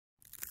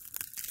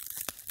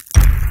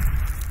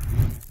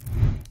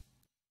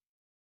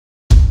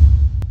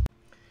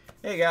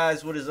Hey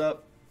guys, what is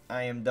up?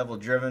 I am Devil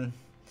Driven.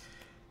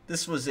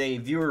 This was a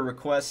viewer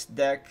request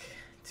deck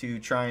to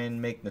try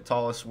and make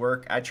Natalis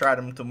work. I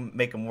tried to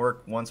make him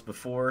work once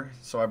before,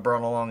 so I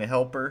brought along a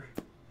helper.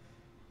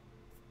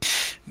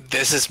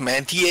 This is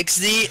Manty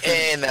XD,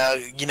 and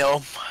I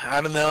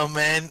don't know,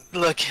 man.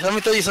 Look, let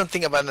me tell you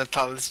something about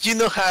Natalis. Do you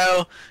know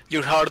how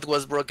your heart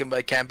was broken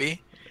by Camby?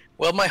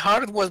 Well, my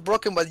heart was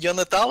broken by John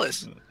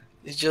Natalis.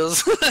 It's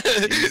just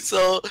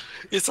so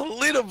it's a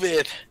little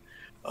bit.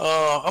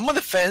 I'm on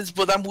the fence,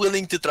 but I'm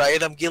willing to try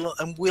it.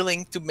 I'm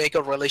willing to make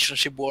a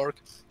relationship work.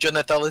 John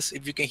Natalis,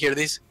 if you can hear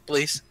this,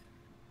 please,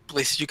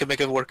 you can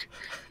make it work.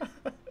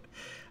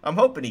 I'm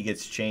hoping he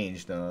gets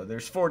changed.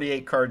 There's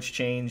 48 cards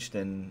changed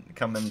and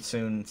coming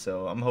soon,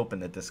 so I'm hoping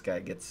that this guy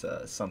gets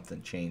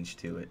something changed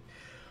to it.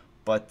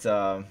 But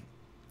the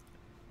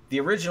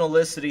original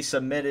list that he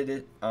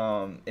submitted,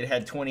 it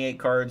had 28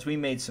 cards. We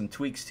made some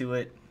tweaks to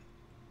it,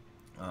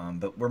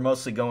 but we're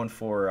mostly going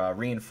for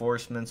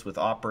reinforcements with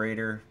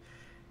Operator,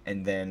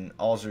 and then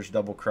Alzur's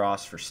Double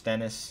Cross for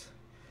Stennis.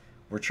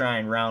 We're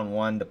trying round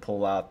one to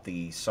pull out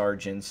the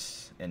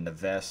Sergeants and the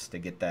Vest to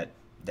get that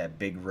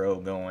big row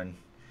going.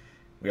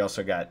 We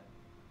also got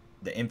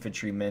the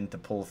infantrymen to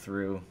pull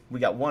through. We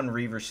got one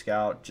Reaver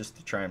Scout just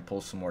to try and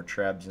pull some more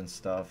Trebs and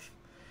stuff.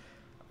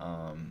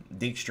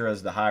 Dijkstra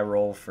is the high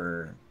roll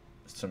for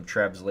some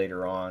Trebs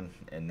later on.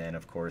 And then,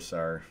 of course,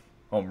 our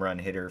home run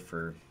hitter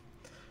for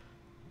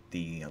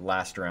the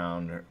last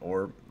round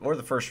or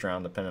the first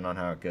round, depending on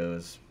how it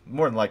goes.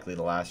 More than likely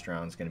the last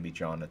round is going to be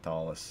John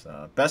Natalis.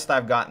 Best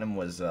I've gotten him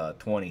was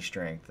 20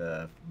 strength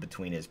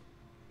between his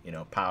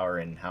power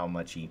and how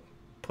much he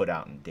put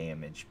out in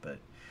damage. But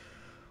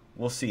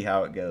we'll see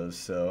how it goes.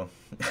 So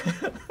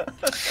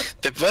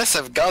the best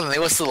I've gotten, it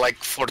was to like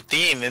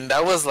 14, and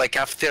that was like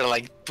after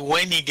like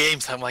 20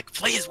 games. I'm like,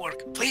 please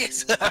work,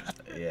 please.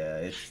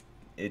 Yeah,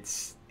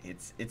 it's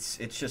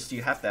just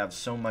you have to have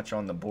so much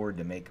on the board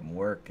to make them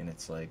work, and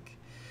it's like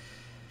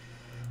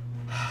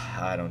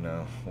I don't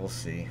know. We'll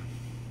see.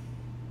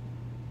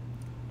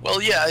 Well,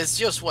 yeah, it's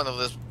just one of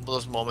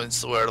those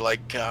moments where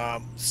like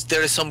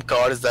there are some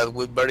cards that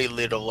with very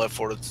little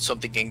effort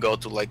something can go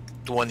to like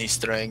 20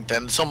 strength,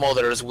 and some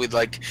others with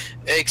like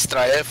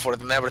extra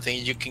effort and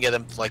everything you can get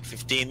them to like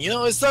 15.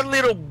 It's that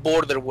little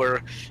border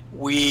where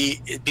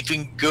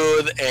between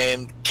good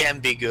and can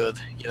be good.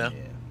 Yeah.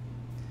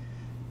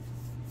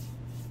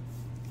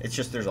 It's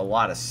just there's a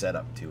lot of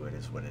setup to it,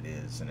 is what it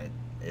is, and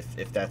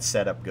if that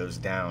setup goes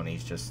down,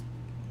 he's just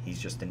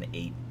an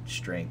 8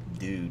 strength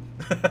dude.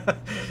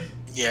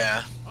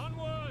 Yeah.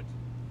 Onward!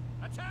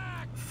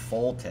 Attack!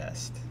 Full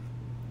test.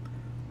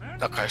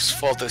 Okay, it's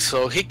full test.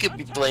 So he could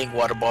be playing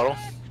water bottle,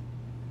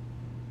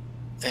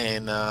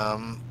 and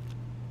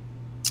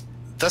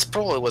that's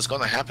probably what's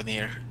gonna happen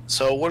here.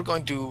 So we're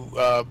going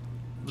to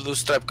blue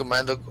stripe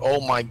commando.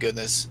 Oh my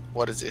goodness,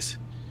 what is this?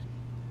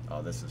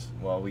 Oh, this is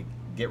we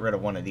get rid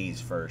of one of these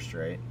first,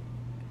 right?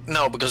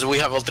 No, because we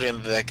have all three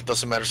in the deck. It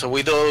doesn't matter. So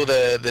we do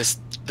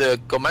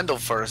the commando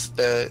first.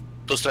 The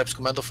blue stripes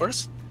commando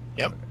first.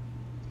 Yep.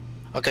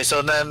 Okay,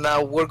 so then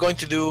we're going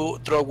to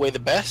throw away the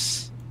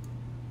best,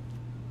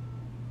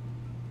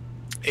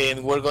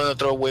 and we're going to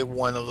throw away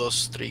one of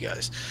those 3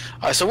 guys.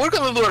 So we're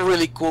going to do a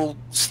really cool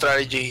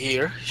strategy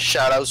here.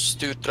 Shoutouts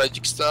to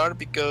Tragic Star,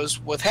 because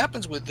what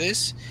happens with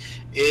this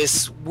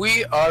is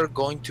we are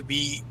going to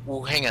be...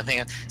 Oh, hang on.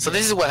 So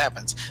this is what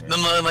happens. No,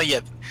 not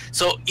yet.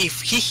 So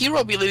if he hero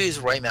abilities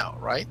right now,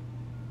 right?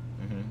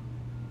 Mm-hmm.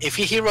 If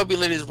he hero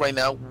abilities right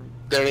now,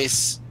 there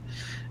is...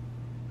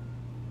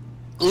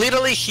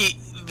 Literally,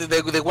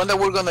 the one that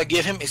we're gonna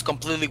give him is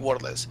completely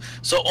worthless.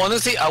 So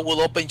honestly, I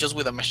will open just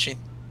with a machine.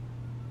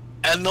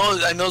 I know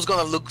it's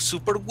gonna look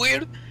super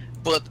weird,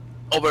 but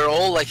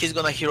overall, like, he's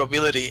gonna hero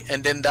ability,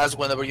 and then that's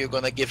whenever you're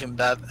gonna give him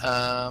that.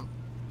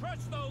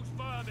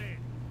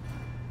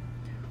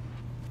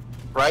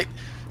 Right.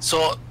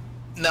 So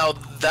now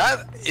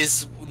that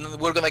is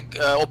we're gonna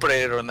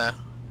operate it on that.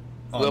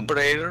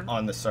 Operator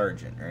on the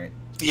sergeant, right?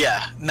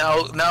 Yeah.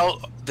 Now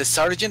the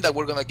sergeant that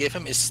we're gonna give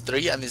him is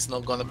 3, and it's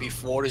not gonna be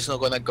 4. It's not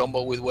gonna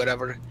combo with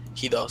whatever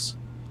he does.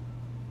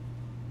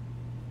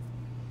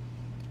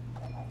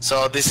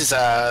 So this is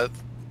a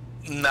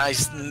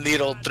nice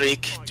little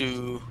trick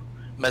to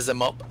mess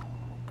them up.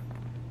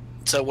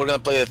 So we're gonna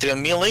play the 3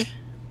 on melee,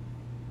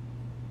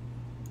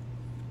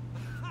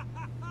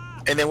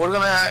 and then we're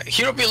gonna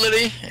hero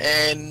ability,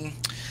 and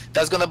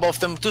that's gonna buff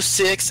them to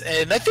 6.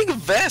 And I think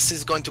Vest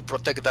is going to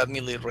protect that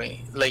melee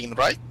lane,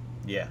 right?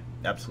 Yeah,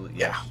 absolutely.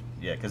 Yeah.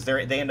 Yeah, because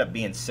they end up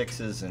being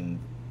 6s and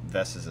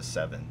Vest is a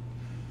 7.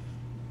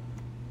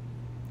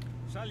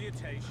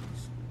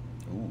 Salutations.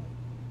 Ooh.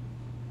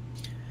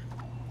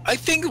 I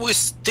think we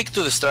stick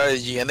to the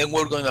strategy, and then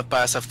we're going to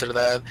pass after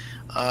that.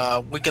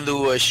 We can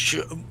do a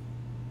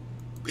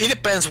it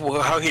depends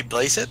how he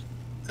plays it.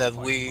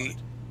 Okay,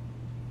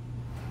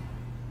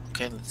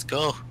 let's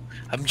go.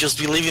 I'm just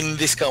believing in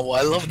this combo.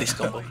 I love this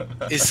combo.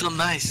 It's so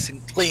nice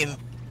and clean.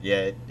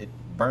 Yeah, it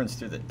burns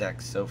through the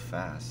deck so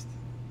fast.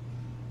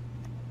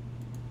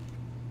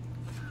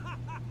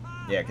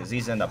 Yeah, because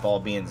these end up all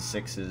being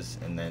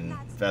 6s, and then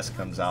Vest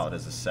comes out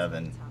as a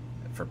 7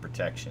 for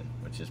protection,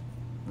 which is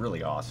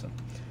really awesome.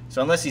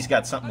 So unless he's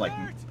got something like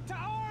Alert! To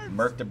arms!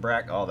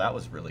 Merkdebrak, oh, that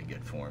was really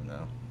good for him,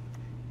 though.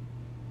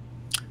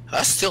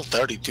 That's still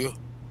 32.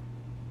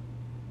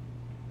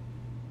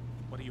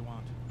 What do you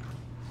want?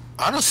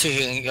 I don't see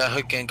he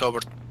can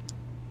cover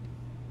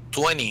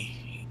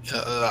 20.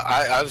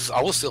 I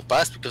will still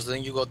pass because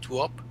then you got 2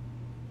 up.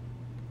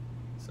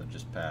 So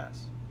just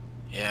pass.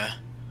 Yeah.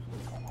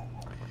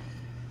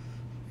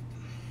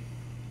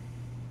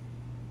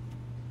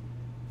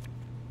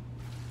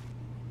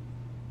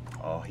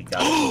 Oh, he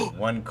got it in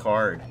 1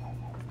 card.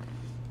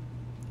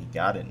 He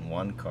got it in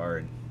 1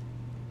 card.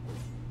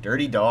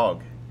 Dirty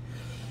dog.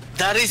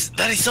 That is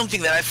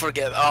something that I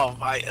forget. Oh,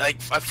 I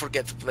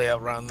forget to play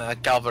around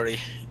cavalry,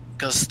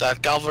 because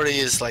that cavalry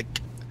is like,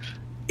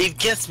 it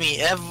gets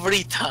me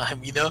every time,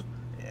 you know.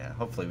 Yeah,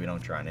 hopefully we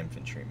don't draw an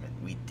infantryman.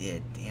 We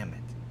did, damn it.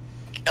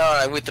 All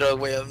right, we throw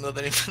away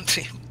another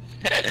infantry.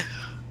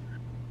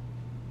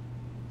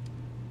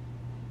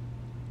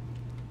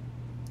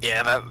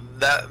 Yeah,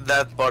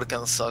 that part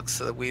kind of sucks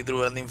that we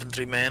drew an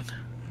infantryman.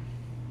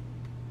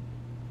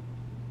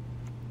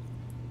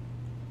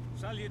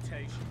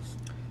 Salutations.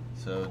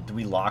 So do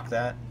we lock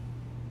that?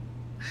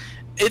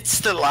 It's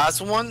the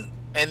last one,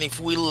 and if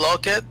we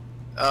lock it,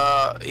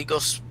 it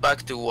goes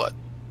back to what?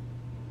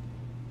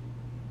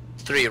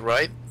 3,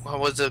 right? What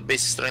was the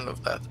base strength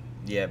of that?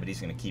 Yeah, but he's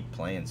gonna keep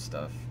playing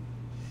stuff.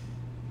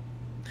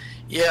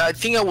 Yeah, I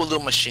think I will do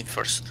machine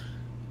first,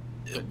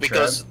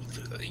 because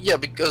yeah,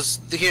 because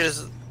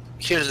here's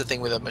the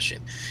thing with a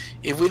machine.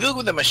 If we do it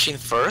with the machine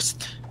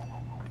first,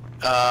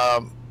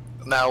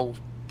 now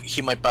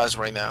he might pass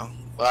right now,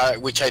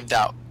 which I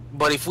doubt.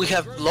 But if we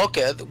have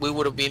locked, we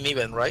would have been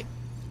even, right?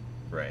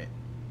 Right.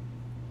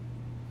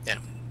 Yeah.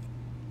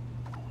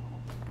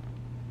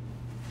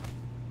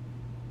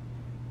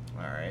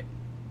 Alright.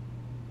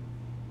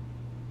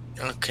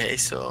 Okay,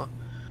 so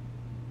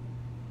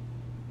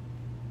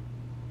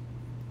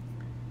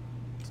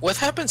what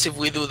happens if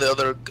we do the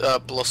other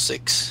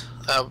 +6,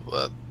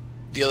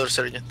 the other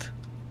sergeant?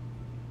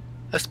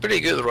 That's pretty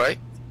good, right?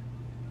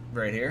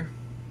 Right here?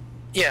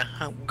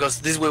 Yeah,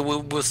 because this way we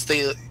will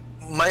stay.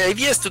 My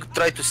idea is to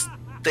try to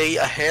stay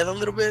ahead a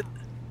little bit.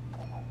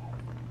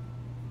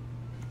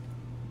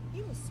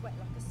 You must sweat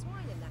like a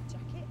swine in that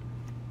jacket.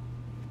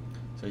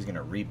 So he's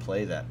gonna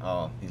replay that.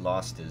 Oh, he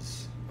lost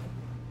his...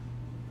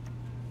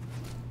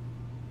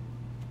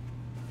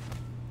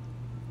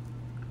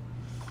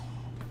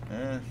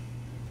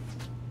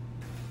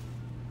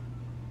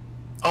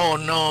 Oh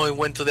no, it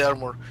went to the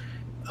armor.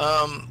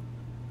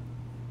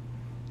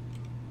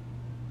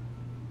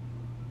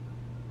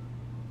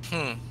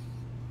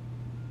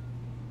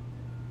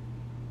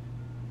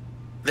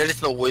 There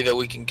is no way that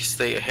we can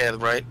stay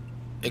ahead, right?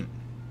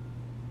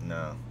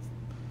 No.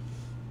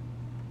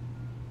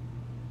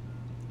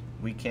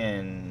 We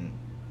can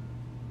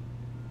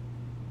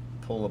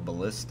pull a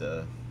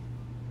ballista.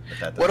 But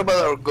that What doesn't-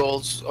 about our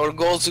goals? Our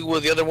goals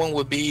with the other one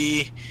would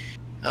be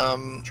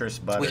Tris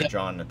Butt we or have-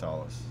 John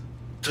Natalis?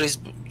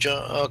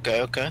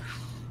 Okay, okay.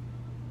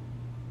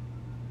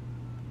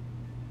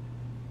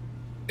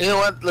 You know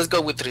what? Let's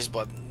go with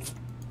Trisbot.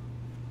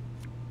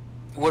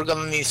 We're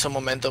gonna need some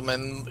momentum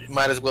and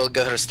might as well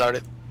get her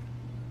started.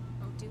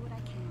 I'll do what I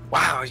can.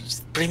 Wow,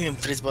 premium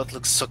Trisbot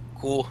looks so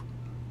cool.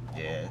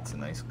 Yeah, it's a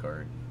nice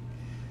card.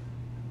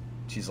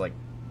 She's like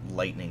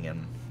lightning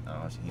him.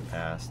 Oh, he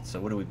passed. So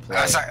what do we play?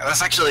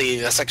 That's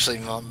actually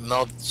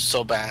not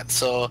so bad.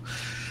 So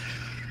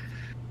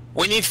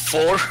we need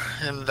 4,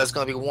 and that's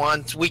gonna be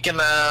 1. We can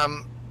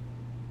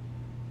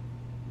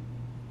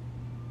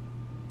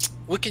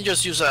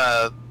just use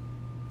our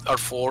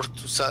 4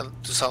 to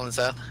silence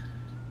that.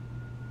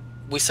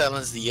 We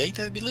silence the 8,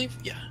 I believe.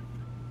 Yeah.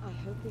 I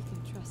hope we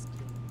can trust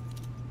you.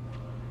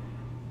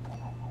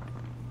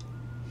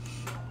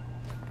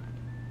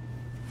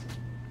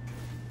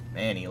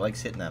 Man, he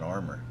likes hitting that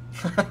armor.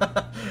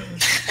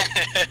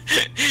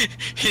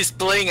 He's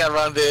playing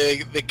around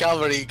the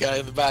cavalry guy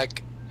in the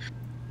back.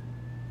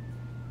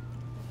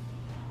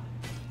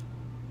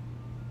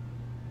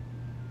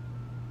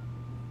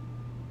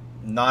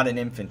 Not an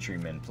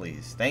infantryman,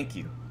 please. Thank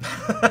you.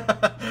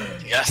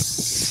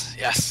 Yes,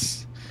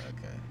 yes.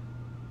 Okay.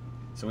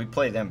 So we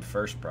play them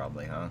first,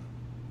 probably, huh?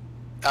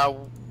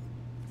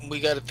 We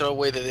gotta throw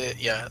away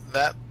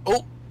that.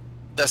 Oh,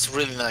 that's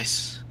really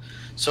nice.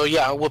 So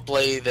yeah, I will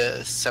play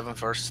the 7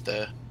 first.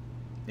 The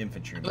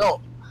Infantryman.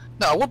 no,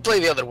 I will play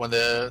the other one.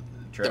 The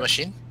Trap.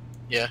 machine.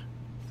 Yeah.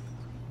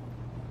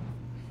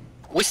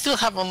 We still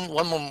have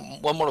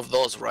one more of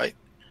those, right?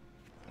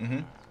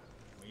 Mm-hmm.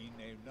 We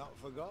have not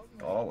forgotten.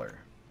 Baller.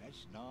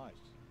 That's nice.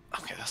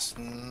 Okay, that's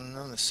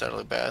not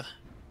necessarily bad.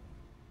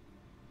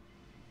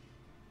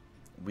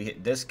 We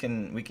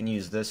can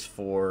use this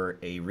for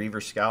a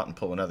Reaver Scout and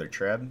pull another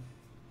Treb.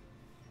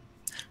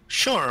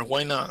 Sure,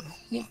 why not?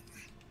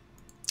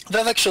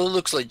 That actually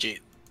looks legit.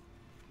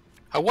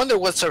 I wonder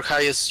what's our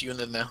highest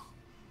unit now.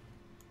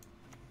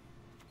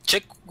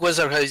 Check what's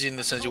our highest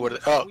unit since you were there.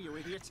 Oh, you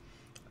idiot.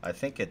 I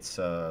think it's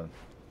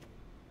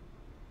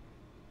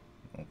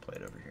We'll play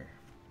it over here.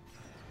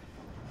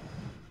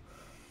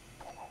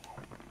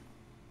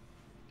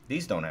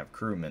 These don't have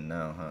crewmen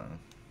now, huh?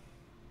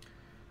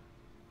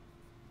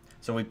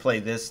 So we play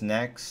this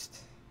next.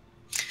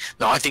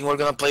 No, I think we're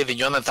gonna play the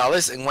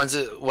Jonatalis, and once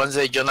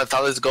the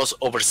Jonatalis goes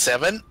over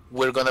 7,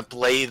 we're gonna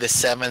play the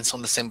 7s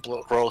on the same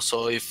row.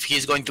 So if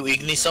he's going to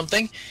ignite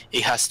something,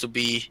 it has to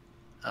be.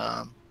 He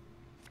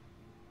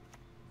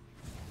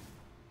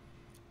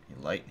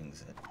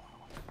lightnings it.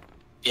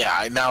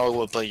 Yeah, now I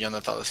will play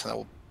Jonatalis,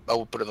 and I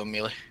will put it on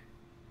melee.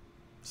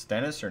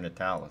 Stennis or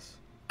Natalis?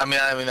 I mean,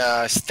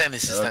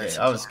 Stennis is Okay, Stennis.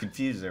 I was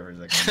confused there for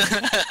a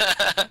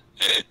second.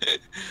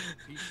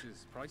 Peace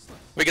is priceless.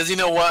 Because you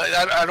know what,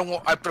 I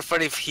don't. I prefer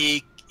if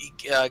he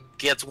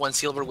gets 1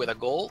 silver with a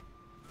gold.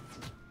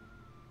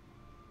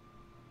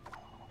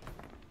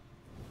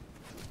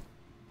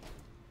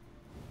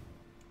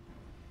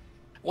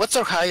 What's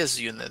our highest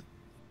unit?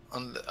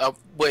 On the,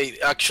 wait,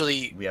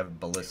 actually, We have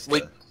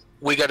ballista.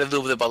 we gotta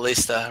do the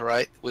ballista,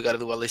 right? We gotta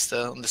do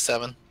ballista on the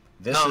 7.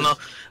 This No, is, no,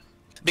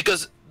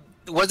 because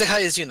what's the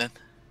highest unit?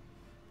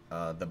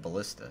 the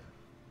ballista.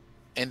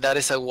 And that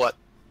is a what?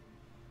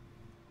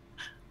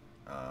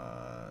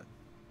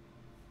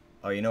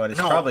 Oh, you know what? It's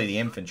No. probably the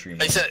infantry.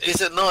 It's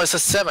a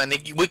 7.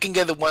 We can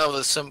get one of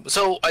the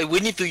so we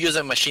need to use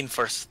a machine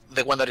first,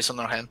 the one that is on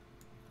our hand.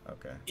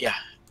 Okay. Yeah,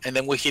 and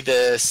then we hit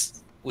the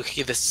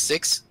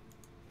 6.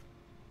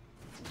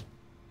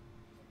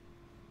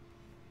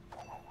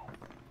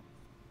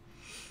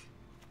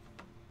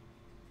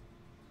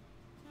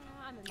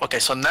 Okay,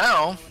 so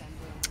now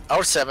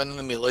our 7 in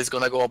the middle is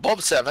gonna go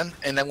above 7,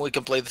 and then we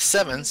can play the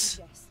 7s.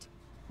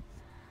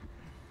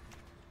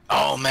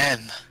 Oh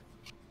man,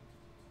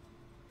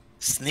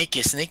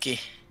 sneaky, sneaky.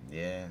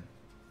 Yeah.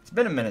 It's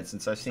been a minute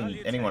since I've seen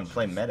anyone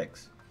play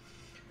medics.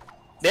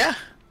 Yeah.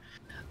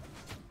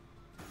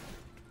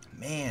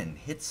 Man,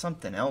 hit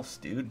something else,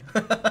 dude.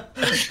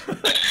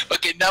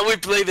 Okay, now we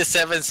play the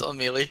 7s on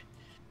melee.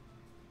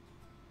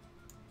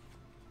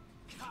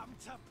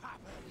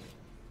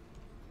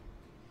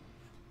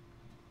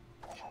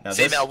 Now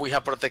See, this, now we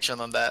have protection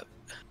on that.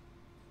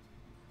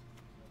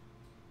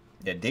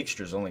 yeah,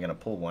 Dijkstra's only gonna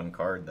pull 1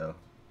 card though.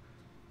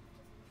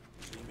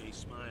 See me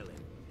smiling.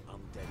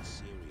 I'm dead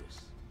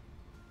serious.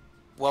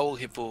 What will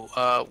he pull?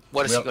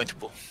 What is Well- he going to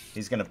pull?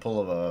 He's gonna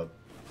pull a,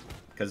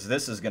 because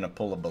this is gonna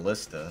pull a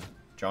ballista.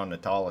 John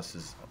Natalis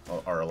is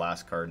our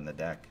last card in the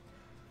deck.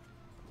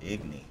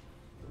 Igni.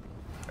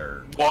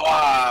 Or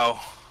Wow.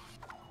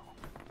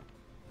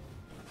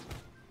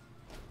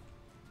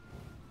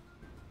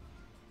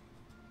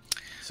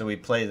 so we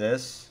play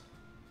this.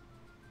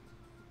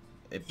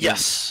 It beats-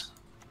 Yes.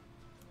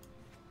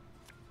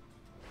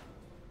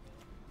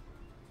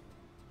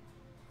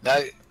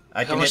 That,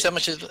 I how can much hit,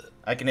 damage is?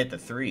 I can hit the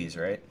 3s,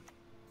 right?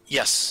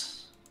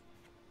 Yes.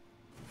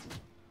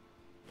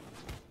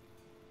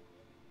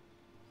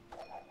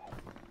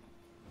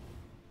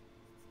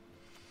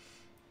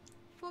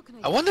 What can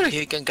I wonder if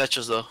he can catch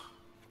us though.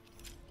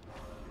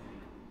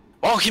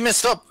 Oh, he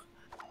messed up.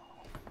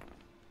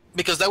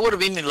 Because that would have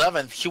been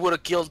 11. He would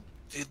have killed.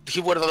 He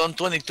would have done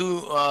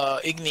 22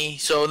 Igni.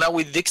 So now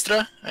with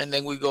Dijkstra, and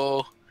then we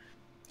go.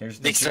 Here's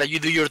the, Dijkstra, you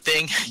do your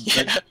thing.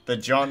 Yeah. the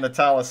John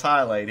Natalis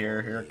highlight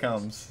here. Here it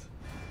comes.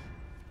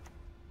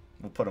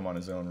 We'll put him on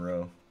his own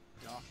row.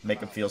 Make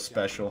him feel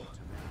special.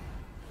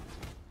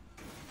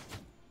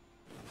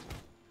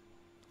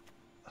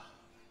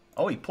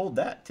 Oh, he pulled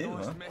that too,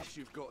 huh? mess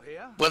you've got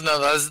here. Well, no,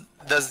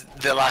 that's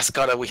the last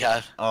card that we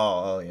have.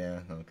 Oh, yeah,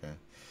 okay.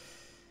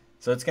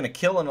 So it's gonna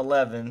kill an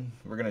 11.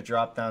 We're gonna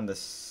drop down to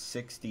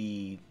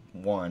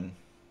 61.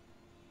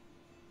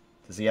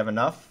 Does he have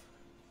enough?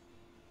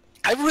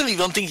 I really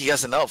don't think he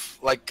has enough.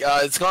 Like,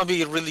 it's gonna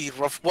be really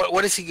rough.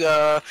 What is he?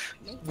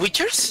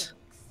 Witchers?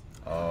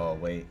 Oh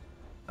wait,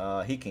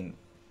 he can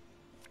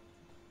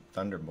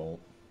Thunderbolt.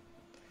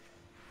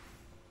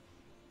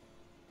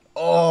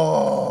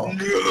 Oh,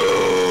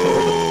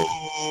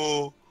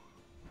 No.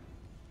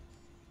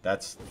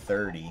 that's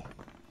 30,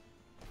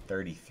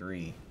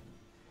 33.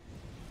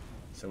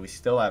 So we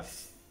still have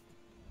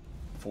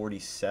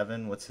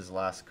 47. What's his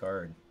last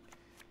card?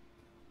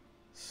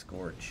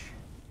 Scorch.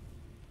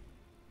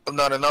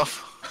 Not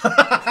enough.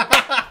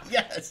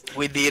 Yes.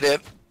 We did it.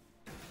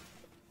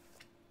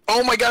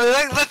 Oh my god,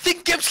 that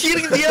thing keeps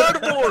hitting the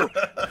armor!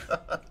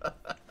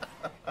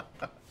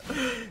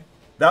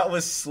 That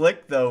was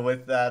slick though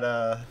with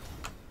that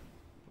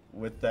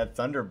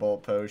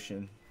Thunderbolt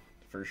potion,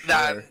 for sure.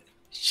 That,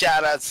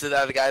 shout outs to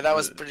that guy. That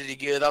was pretty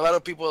good. A lot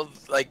of people,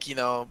 like, you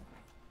know,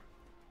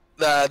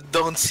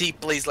 don't see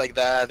plays like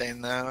that,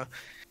 and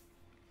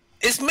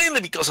it's mainly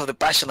because of the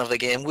passion of the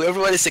game.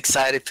 Everybody's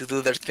excited to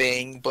do their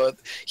thing, but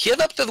he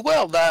adapted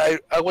well.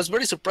 That I was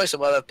very surprised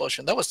about that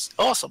potion. That was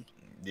awesome.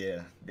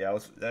 Yeah.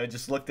 I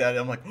just looked at it.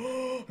 I'm like,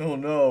 oh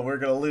no, we're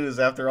gonna lose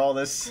after all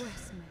this.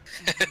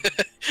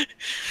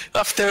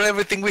 After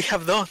everything we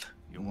have done.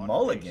 You want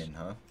Mulligan, peace?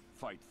 huh?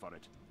 Fight for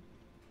it.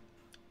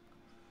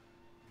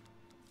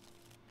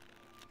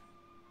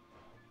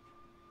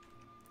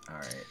 All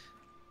right.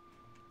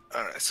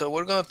 Alright, so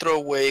we're gonna throw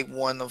away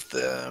one of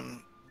the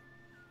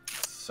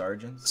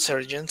sergeants.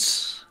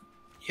 sergeants.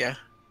 Yeah.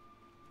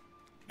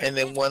 And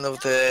then one of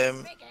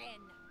them.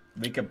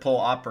 We could pull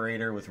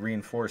operator with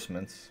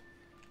reinforcements.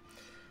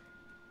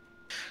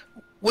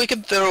 We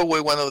can throw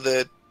away one of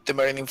the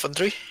marine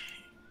infantry.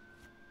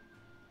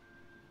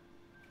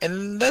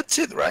 And that's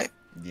it, right?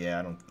 Yeah,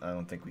 I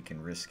don't think we can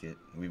risk it.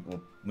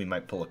 We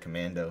might pull a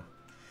commando.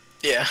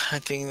 Yeah, I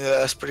think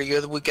that's pretty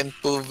good. We can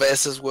pull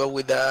Vest as well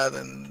with that,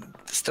 and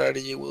the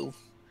strategy will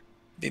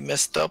be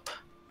messed up.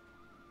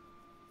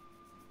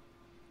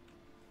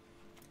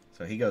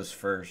 So he goes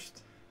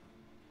first.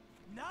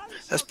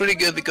 That's pretty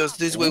good because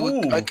this way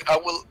Ooh.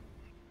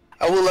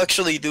 I will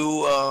actually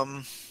do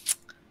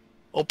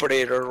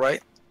operator,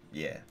 right?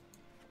 Yeah.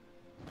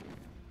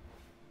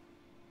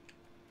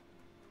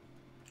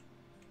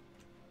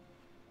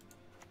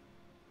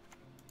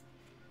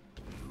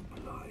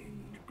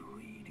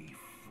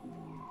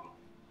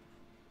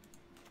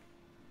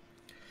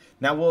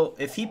 Now,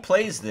 if he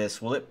plays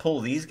this, will it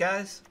pull these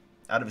guys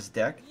out of his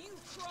deck?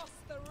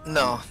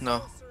 No.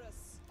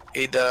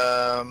 It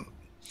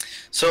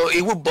so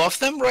it will buff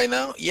them right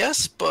now,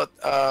 yes, but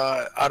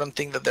I don't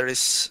think that there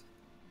is.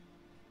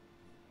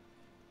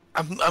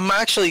 I'm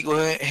actually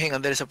going. Hang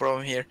on, there is a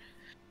problem here.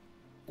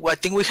 Well, I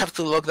think we have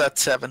to lock that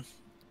 7.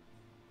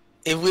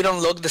 If we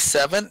don't lock the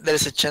 7, there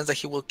is a chance that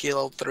he will kill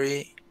all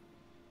 3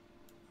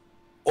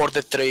 or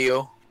the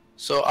trio.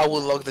 So I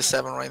will lock the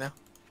 7 right now.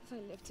 If I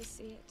live to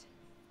see it.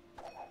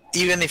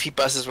 Even if he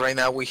passes right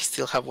now, we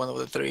still have one of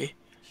the 3.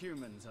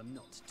 Humans are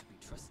not to be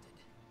trusted.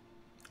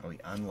 Oh, he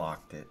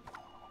unlocked it.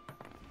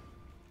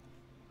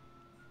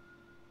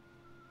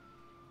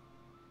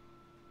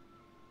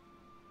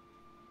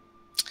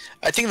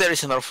 I think there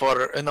is enough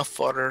fodder,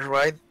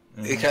 right?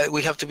 Mm-hmm.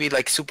 We have to be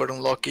like super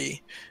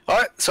unlucky. All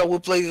right, so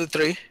we'll play the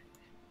 3.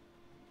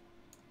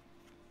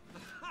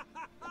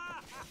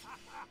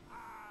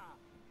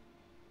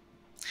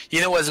 You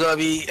know what's gonna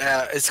be?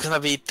 It's gonna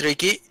be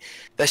tricky.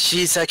 That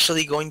she's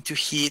actually going to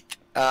hit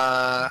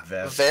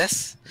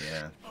Vess.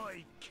 Yeah.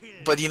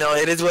 But you know,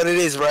 it is what it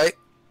is, right?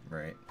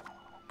 Right.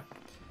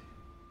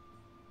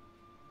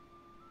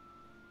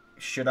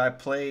 Should I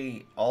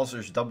play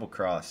Alzer's double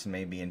cross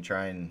maybe and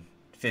try and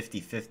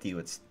 50-50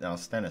 with... No,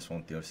 Stennis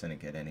won't do a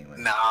syndicate anyway.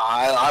 No,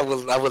 I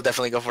will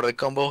definitely go for the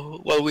combo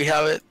while we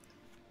have it.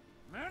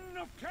 Men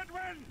of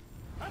Kedwen,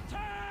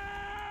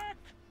 attack!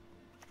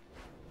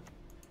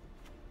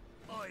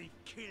 I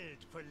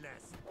killed for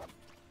less.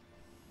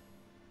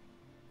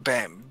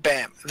 Bam,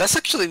 bam. That's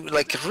actually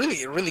like a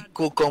really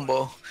cool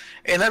combo,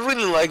 and I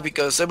really like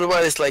because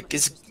everybody's like,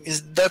 is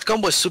that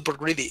combo is super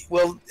greedy.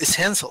 Well, it's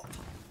Henselt,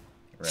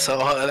 Right. so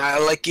I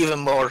like even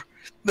more.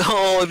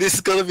 No, this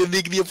is gonna be a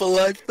nickname of a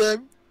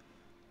lifetime.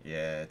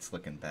 Yeah, it's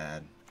looking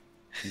bad.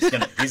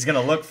 He's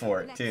gonna look for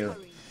it too.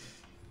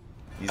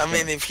 I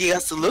mean, if he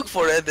has to look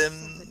for it, then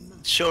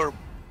sure.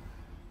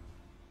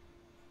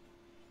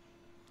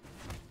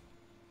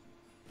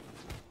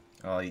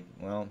 Oh,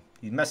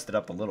 he messed it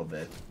up a little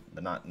bit,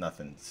 but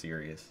nothing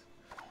serious.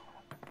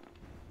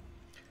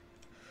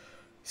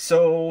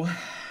 So,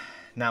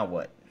 now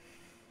what?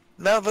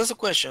 Now that's the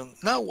question.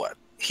 Now what?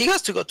 He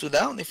has to go 2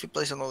 down if he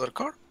plays another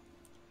card.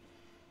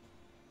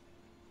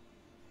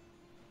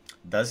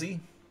 Does he?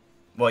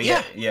 Well,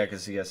 yeah, Yeah.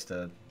 because he has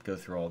to go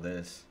through all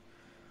this.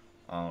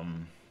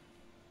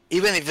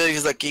 Even if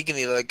he's like kicking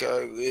it, like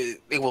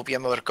it will be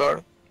another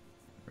card.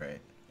 Right.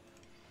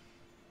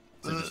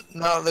 So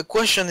Now the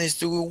question is,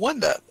 do we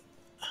want that?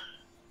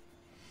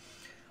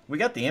 we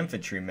got the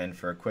infantrymen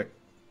for a quick,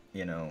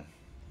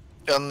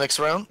 On next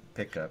round?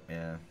 pickup.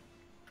 Yeah.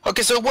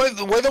 Okay, so why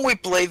don't we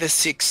play the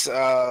 6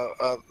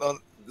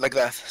 like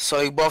that? So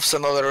it buffs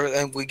another,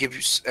 and we give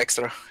you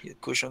extra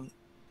cushion.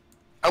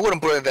 I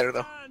wouldn't put it there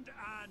though. And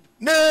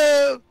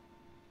No.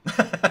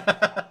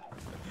 I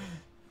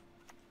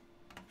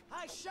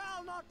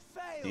shall not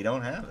fail. You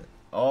don't have it.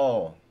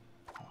 Oh.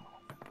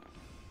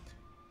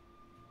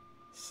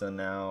 So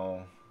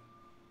now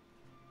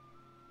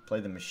play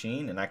the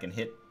machine, and I can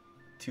hit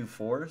 2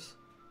 4s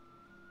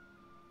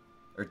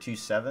or 2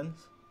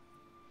 7s.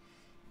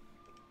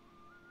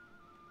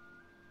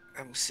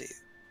 Let me see.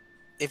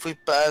 If we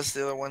pass,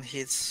 the other one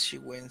hits, she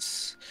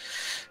wins.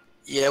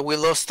 Yeah, we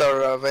lost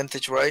our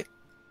advantage, right?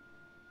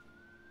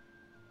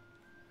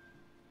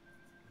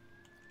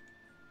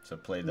 So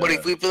play the. But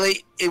if we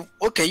play,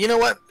 okay, you know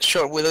what?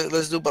 Sure,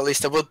 let's do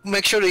ballista, but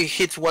make sure he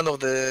hits one of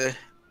the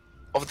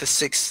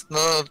 6.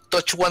 No,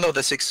 touch one of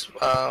the 6.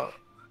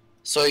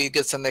 So he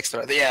gets an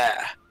extra.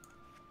 Yeah.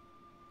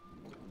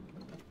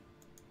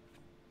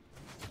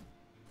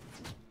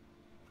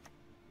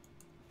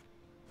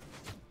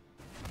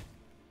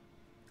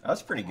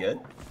 That's pretty good.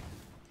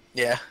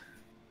 Yeah.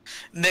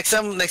 Next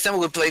time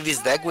we play this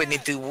deck, we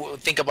need to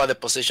think about the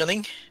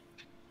positioning.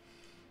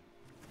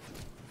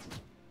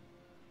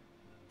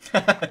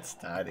 It's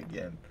tied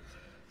again.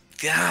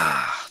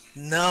 Ah,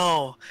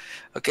 no.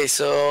 Okay,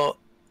 so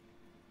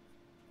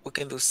we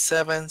can do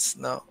 7s.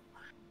 No.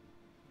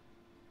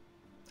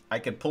 I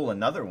could pull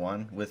another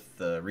one with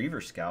the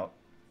Reaver Scout.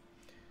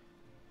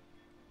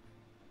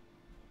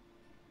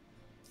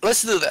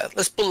 Let's do that.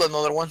 Let's pull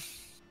another one.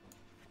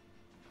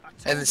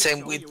 And the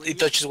same, it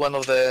touches one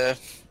of the...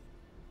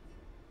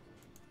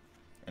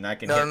 And I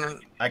can No, hit, no, no.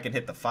 I can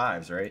hit the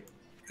 5s, right?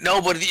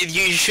 No, but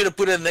you should have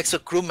put it next to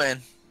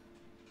crewman.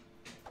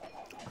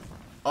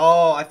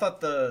 Oh, I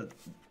thought the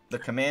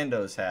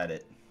commandos had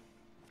it.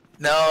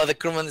 No, the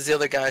crewman is the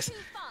other guys.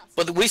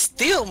 But we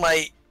still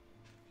might...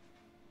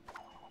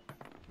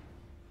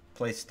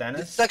 Play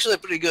Stennis? It's actually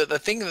pretty good. I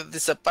think that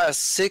this is a pass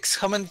 6.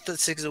 How many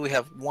 6 do we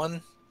have?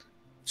 1,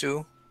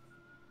 2,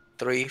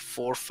 3,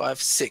 4,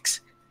 5,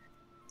 6.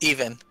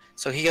 Even.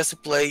 So he has to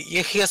play...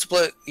 Yeah, he has to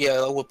play...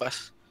 Yeah, I will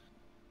pass.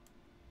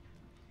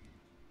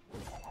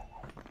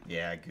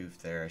 Yeah, I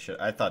goofed there.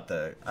 I thought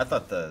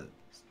the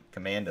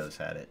commandos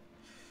had it.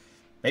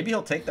 Maybe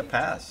he'll take the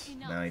pass.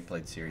 No, he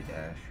played Siri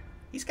Dash.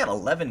 He's got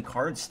 11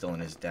 cards still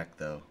in his deck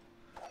though.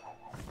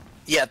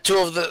 Yeah,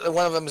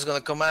 one of them is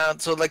gonna come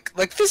out. So like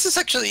this is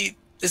actually,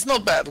 it's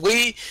not bad.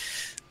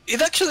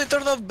 It actually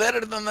turned out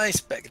better than I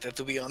expected,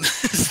 to be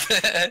honest.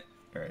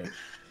 Right.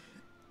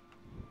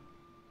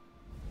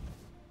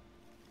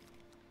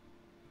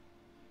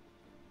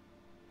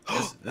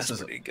 This is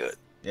pretty good.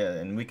 Yeah,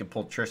 and we can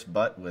pull Triss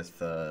Butt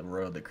with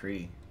Royal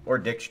Decree or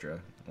Dijkstra,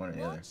 one or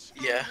the other.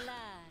 Yeah.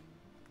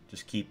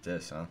 Just keep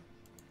this, huh?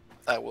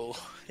 I will.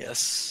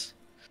 Yes.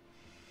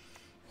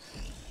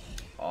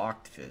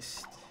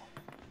 Octfist.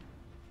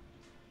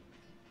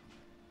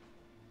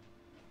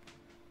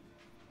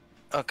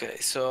 Okay,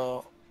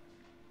 so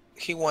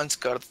he wants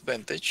card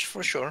advantage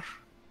for sure.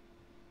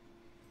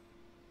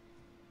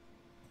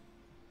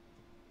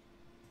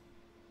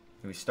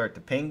 Do we start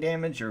the ping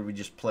damage or we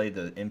just play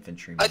the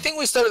infantry? I think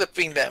we start the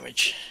ping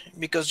damage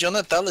because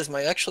scoia'tael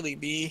might actually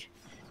be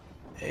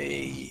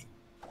a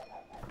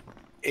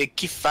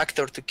key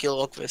factor to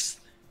kill Octfist.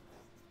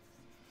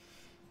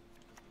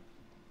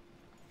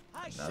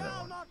 I Another shall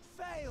one. not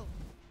fail.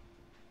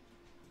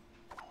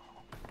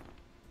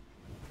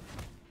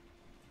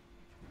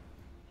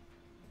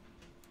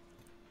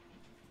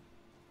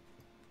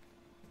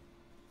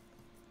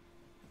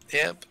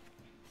 Yep.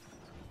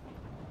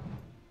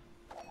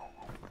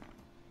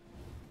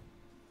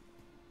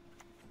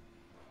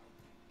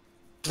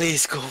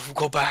 Please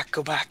go back,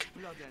 go back.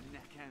 Blood and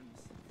neck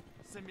ends.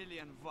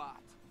 Similian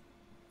Vat.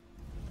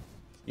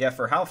 Yeah,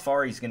 for how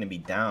far he's going to be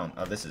down.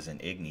 Oh, this is an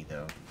Igni,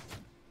 though.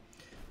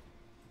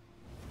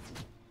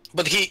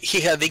 But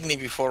he had Igni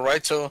before,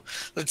 right? So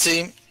let's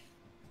see.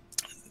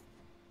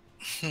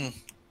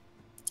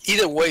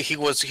 Either way, he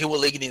will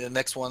Igni the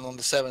next one on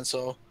the 7.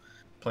 So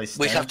Play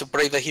we have Stennis? to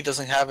pray that he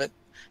doesn't have it.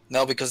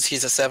 No, because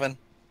he's a 7.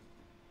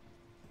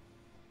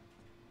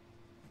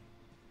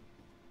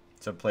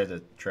 So play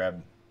the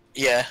Treb.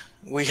 Yeah,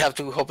 we have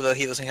to hope that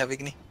he doesn't have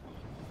Igni.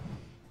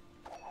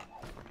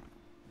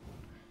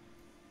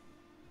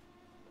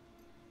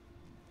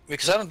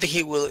 Because I don't think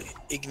he will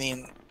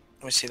Igni.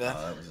 Let me see that.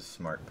 Oh, that was a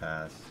smart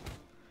pass.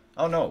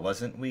 Oh, no, it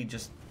wasn't. We're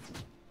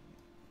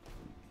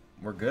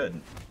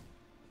good.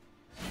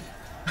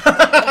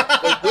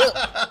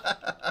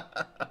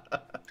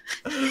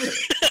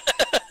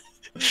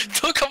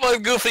 Talk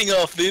about goofing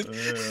off, dude.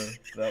 Yeah,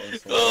 that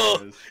was Oh,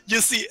 hilarious.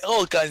 you see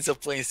all kinds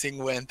of planes in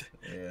Gwent.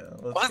 Yeah,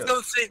 I was let's go.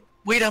 gonna say,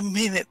 wait a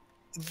minute,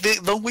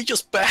 don't we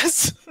just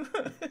pass?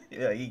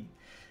 Yeah,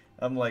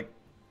 I'm like,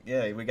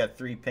 yeah, we got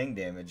 3 ping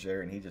damage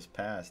there, and he just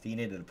passed. He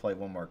needed to play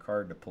one more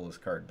card to pull his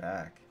card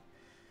back.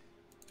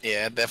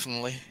 Yeah,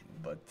 definitely.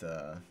 But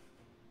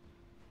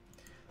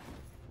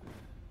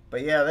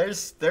yeah,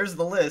 there's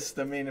the list.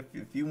 I mean, if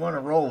you want to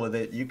roll with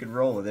it, you can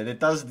roll with it. It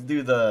does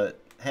do the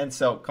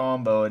Henselt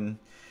combo, and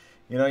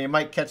you know you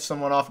might catch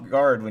someone off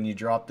guard when you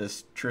drop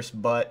this Triss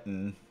Butt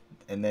and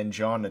then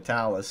John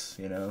Natalis.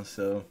 You know,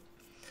 so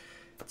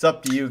it's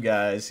up to you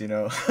guys. You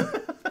know.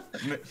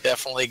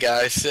 Definitely,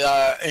 guys.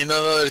 And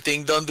another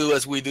thing, don't do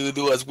as we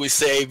do as we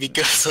say,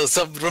 because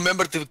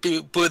remember to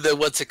put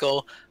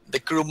the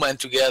crewman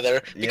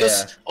together.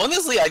 Because Yeah.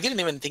 honestly, I didn't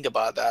even think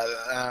about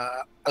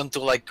that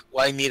until like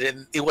I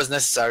needed it was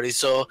necessary.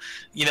 So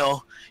you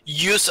know,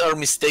 use our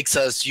mistakes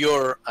as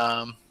your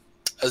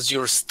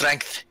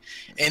strength.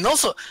 And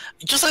also,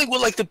 just I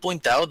would like to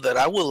point out that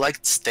I would like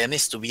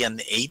Stennis to be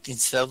an 8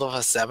 instead of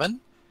a 7,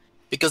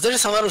 because there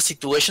is a lot of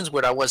situations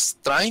where I was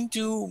trying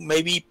to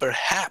maybe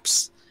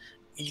perhaps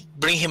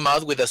bring him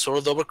out with a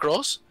sword over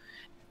cross,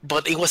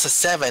 but it was a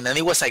 7 and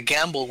it was a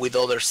gamble with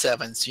other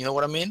 7s. You know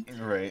what I mean?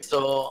 Right.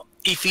 So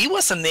if he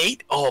was an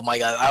 8, oh my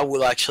god, I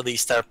will actually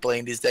start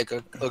playing this deck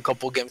a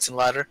couple games in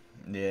ladder.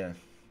 Yeah.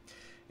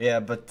 Yeah,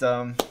 but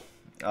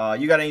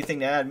you got anything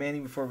to add, Manny,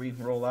 before we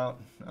roll out?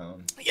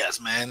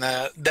 Yes, man.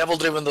 Devil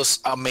Driven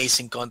does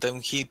amazing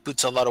content. He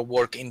puts a lot of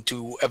work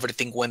into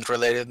everything Gwent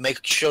related.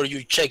 Make sure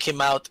you check him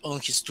out on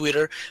his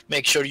Twitter.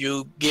 Make sure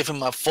you give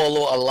him a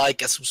follow, a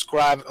like, a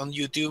subscribe on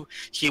YouTube.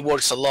 He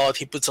works a lot.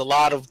 He puts a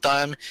lot of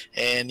time,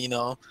 and you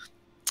know,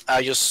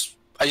 I just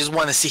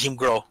want to see him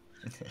grow.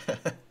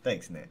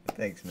 Thanks, Nat.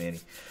 Thanks,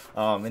 Manny.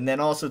 And then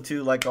also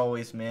too, like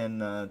always,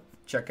 man,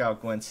 check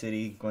out Gwent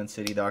City.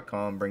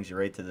 GwentCity.com brings you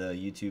right to the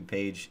YouTube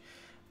page.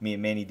 Me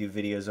and Manny do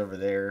videos over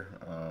there.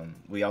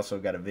 We also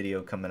got a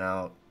video coming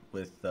out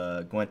with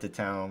Gwent to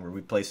Town, where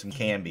we play some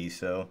Camby.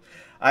 So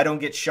I don't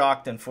get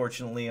shocked,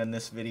 unfortunately, on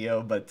this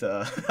video, but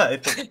I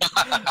think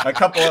a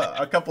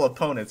couple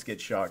opponents get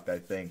shocked, I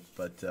think.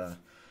 But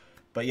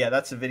yeah,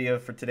 that's the video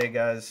for today,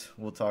 guys.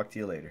 We'll talk to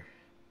you later.